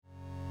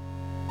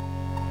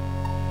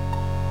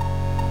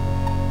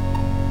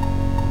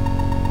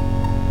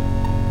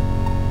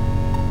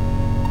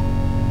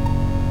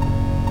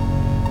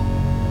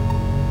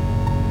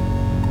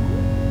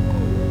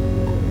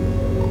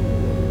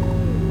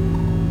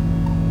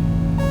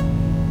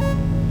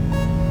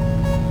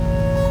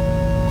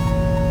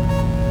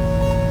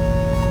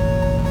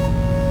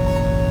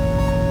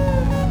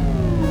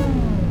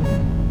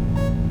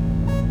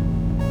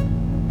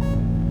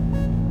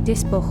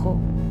Despojo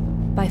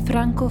by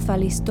Franco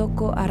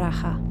Falistoko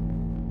Araja.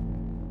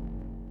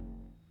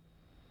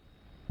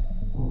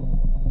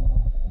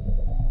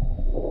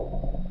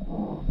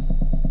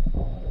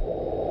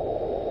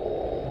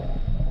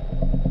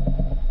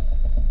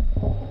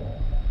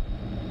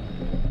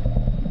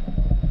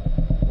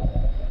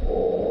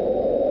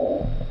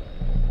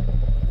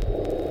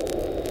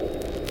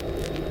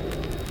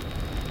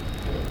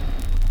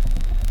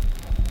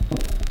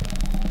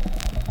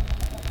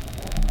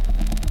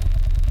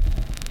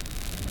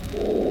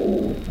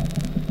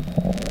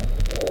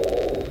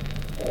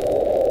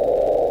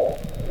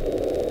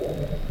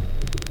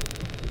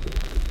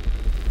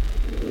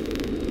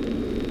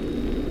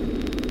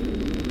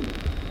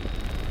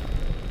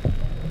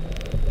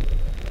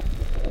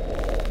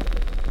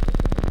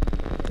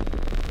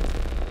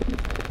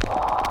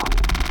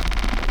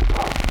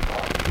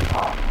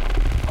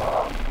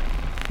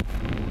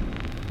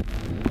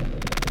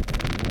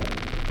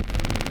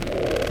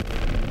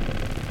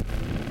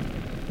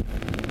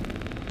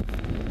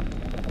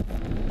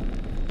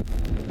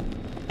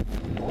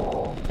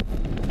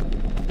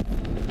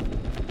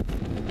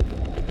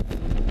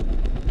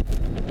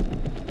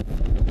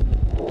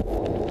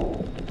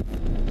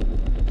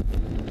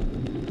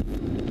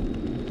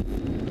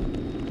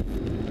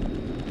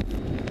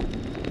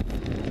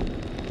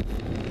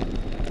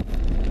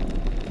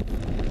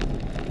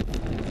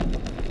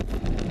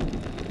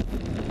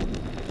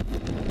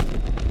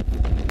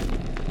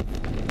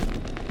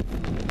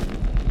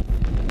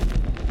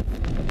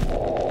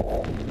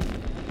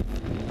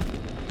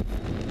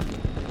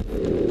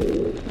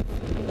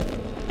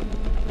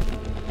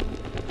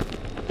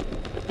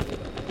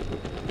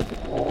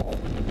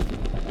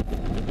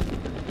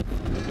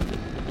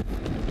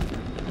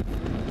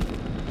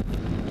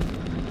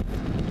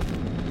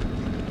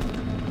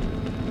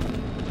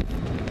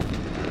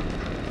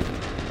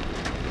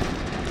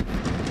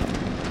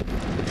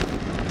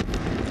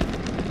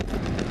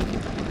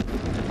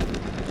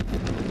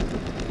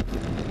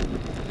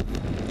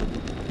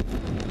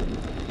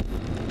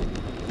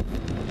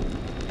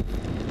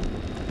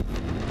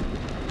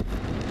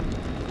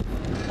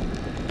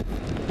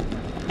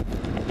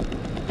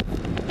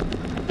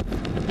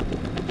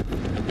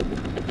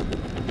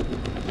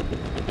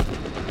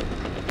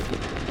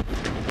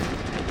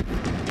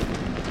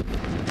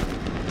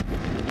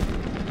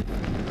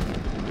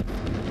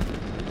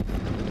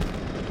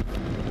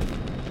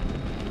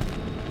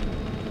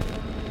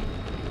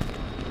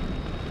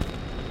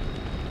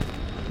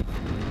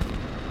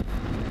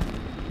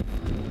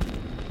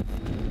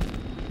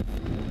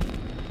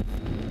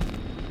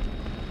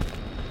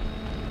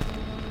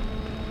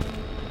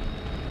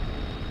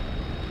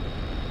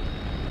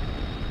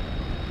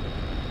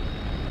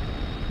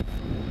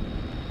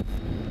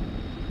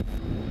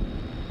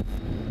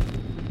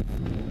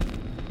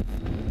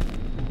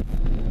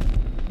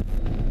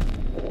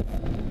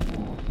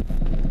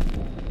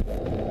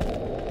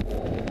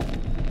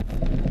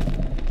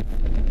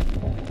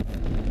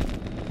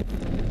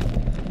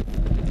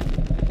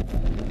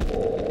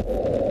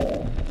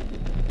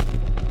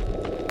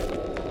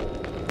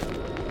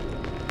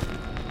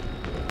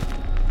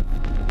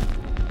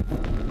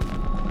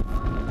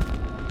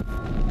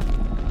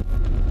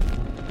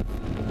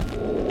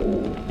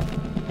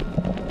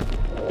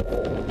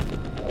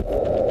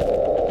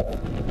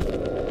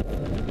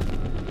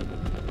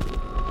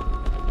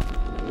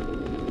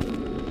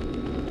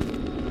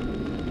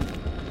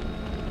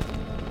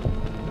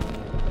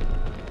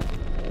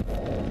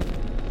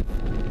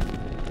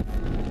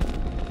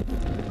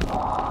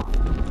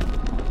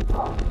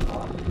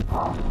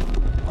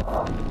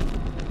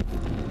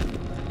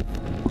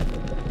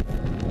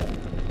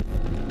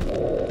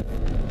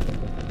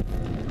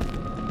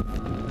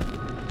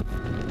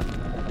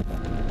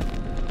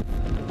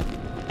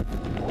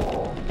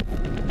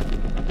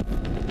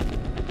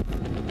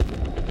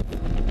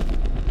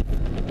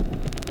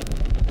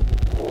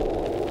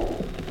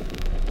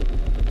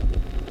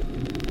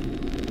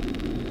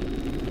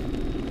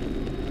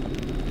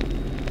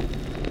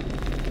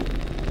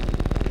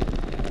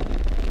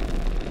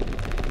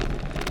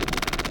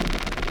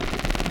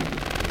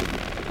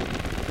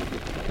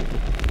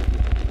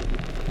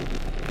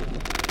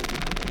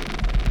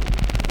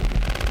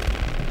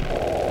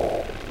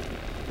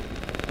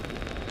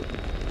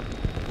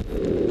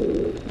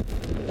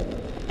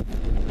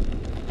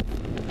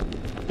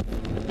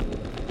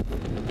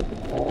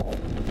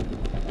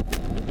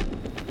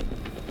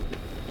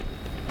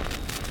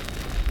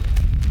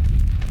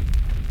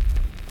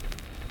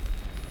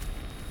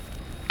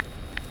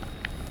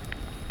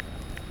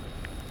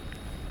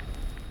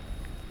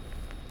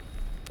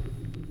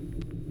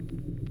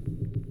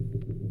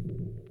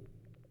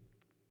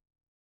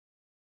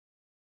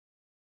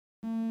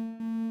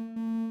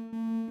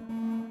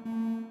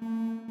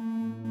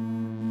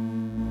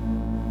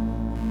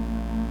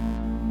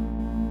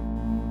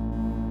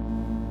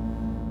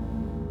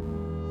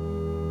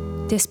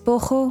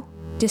 Despojo,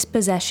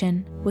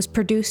 Dispossession was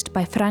produced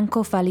by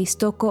Franco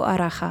Falistoko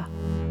Araja.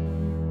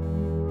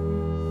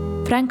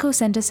 Franco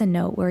sent us a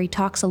note where he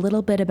talks a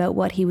little bit about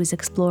what he was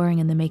exploring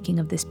in the making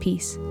of this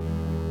piece.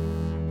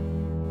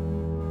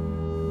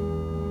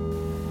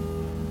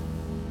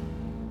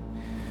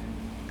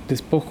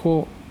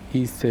 Despojo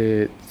is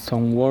a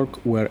sound work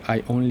where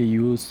I only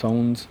use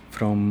sounds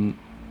from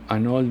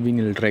an old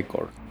vinyl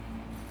record.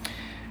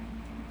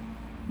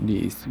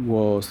 This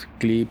was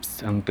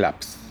clips and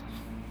claps.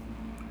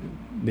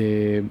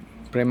 The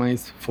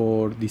premise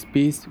for this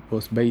piece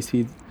was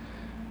based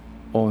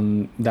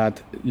on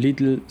that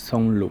little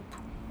sound loop.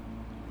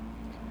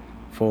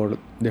 For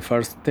the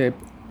first step,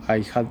 I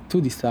had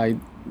to decide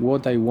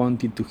what I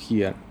wanted to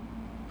hear,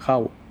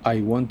 how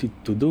I wanted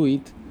to do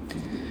it,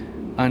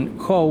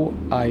 and how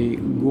I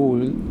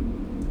would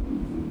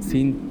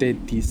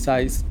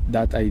synthesize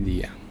that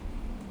idea.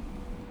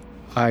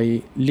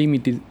 I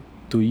limited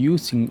to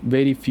using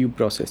very few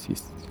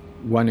processes,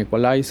 one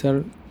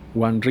equalizer,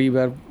 one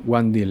reverb,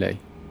 one delay.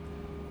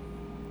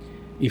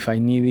 If I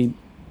needed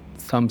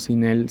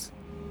something else,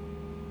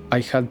 I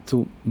had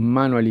to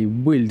manually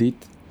build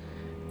it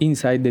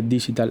inside the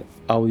digital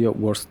audio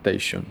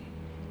workstation.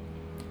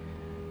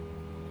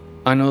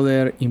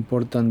 Another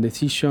important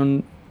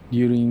decision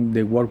during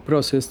the work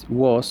process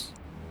was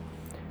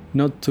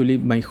not to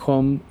leave my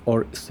home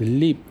or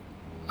sleep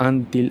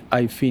until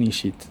I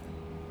finish it.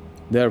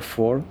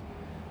 Therefore,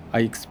 I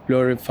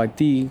explored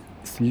fatigue,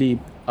 sleep,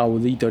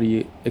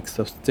 auditory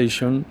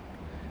exhaustion,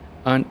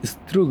 and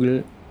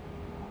struggled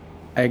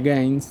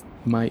against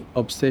my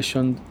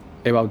obsession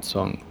about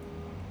song.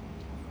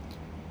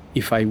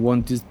 If I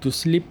wanted to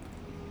sleep,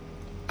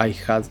 I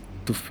had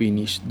to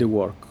finish the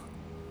work.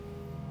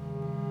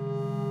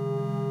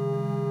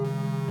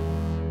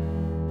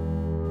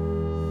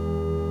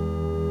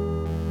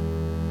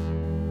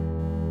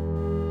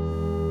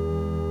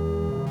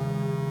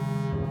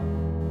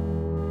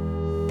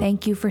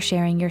 Thank you for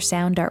sharing your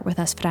sound art with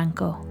us,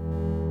 Franco.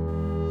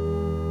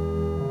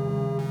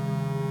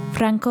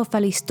 Franco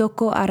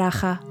Falistoko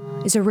Araja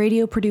is a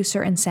radio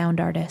producer and sound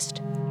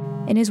artist.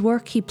 In his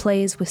work, he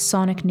plays with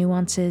sonic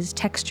nuances,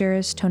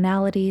 textures,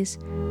 tonalities,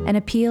 and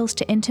appeals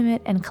to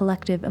intimate and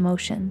collective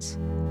emotions.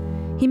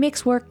 He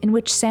makes work in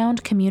which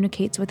sound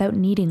communicates without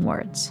needing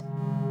words.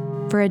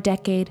 For a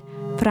decade,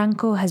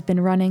 Franco has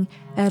been running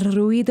El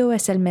Ruido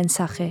es el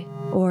Mensaje,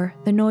 or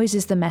The Noise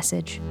is the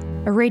Message,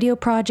 a radio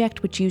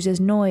project which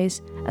uses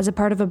noise as a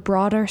part of a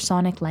broader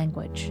sonic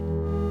language.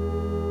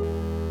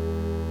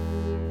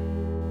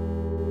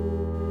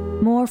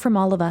 More from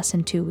all of us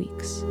in 2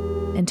 weeks.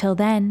 Until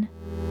then,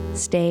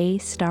 stay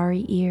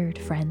starry-eared,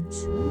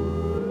 friends.